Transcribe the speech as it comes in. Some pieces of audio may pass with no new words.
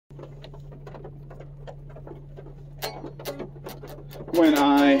when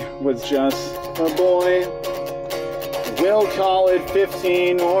I was just a boy. We'll call it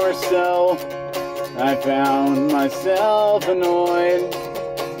 15 or so. I found myself annoyed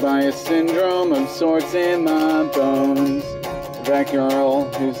by a syndrome of sorts in my bones. That girl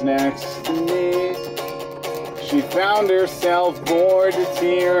who's next to me, she found herself bored to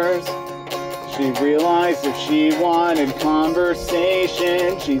tears. She realized if she wanted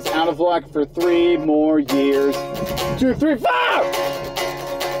conversation, she's out of luck for 3 more years. 2, 3, 5!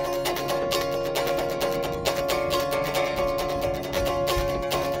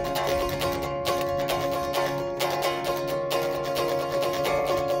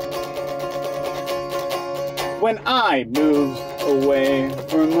 When I moved away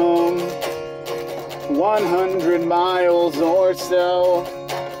from home, 100 miles or so,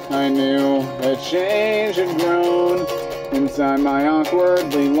 I knew a change had grown inside my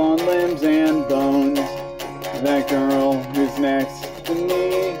awkwardly long limbs and bones. That girl who's next to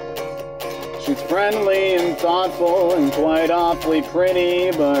me, she's friendly and thoughtful and quite awfully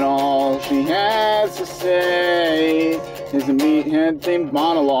pretty, but all she has to say is a meathead-themed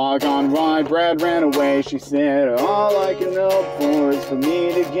monologue on why Brad ran away. She said, all I can hope for is for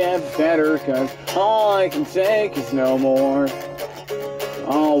me to get better, 'cause all I can take is no more.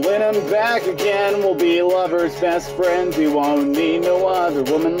 I'll win him back again, we'll be lovers, best friends. He won't need no other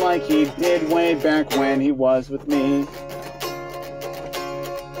woman like he did way back when he was with me.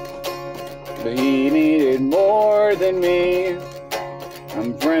 But he needed more than me.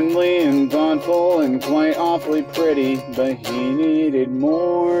 I'm friendly and thoughtful and quite awfully pretty, but he needed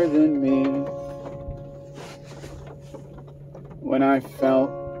more than me. When I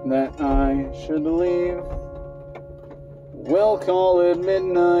felt that I should leave, we'll call it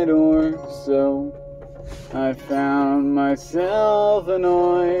midnight or so, I found myself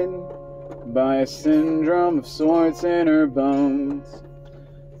annoyed by a syndrome of sorts in her bones.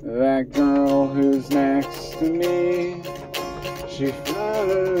 That girl who's next to me, she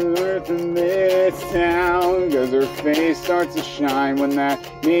found her in this town, 'cause her face starts to shine when that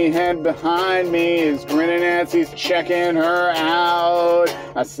meathead behind me is grinning as he's checking her out.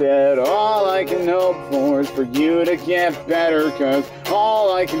 I said, all I can hope for is for you to get better, 'cause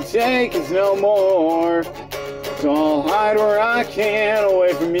all I can take is no more. So I'll hide where I can,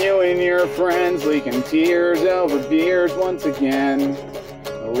 away from you and your friends, leaking tears over beers once again.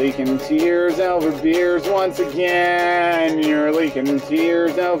 Leaking tears over beers once again. You're leaking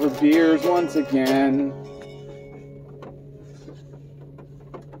tears over beers once again.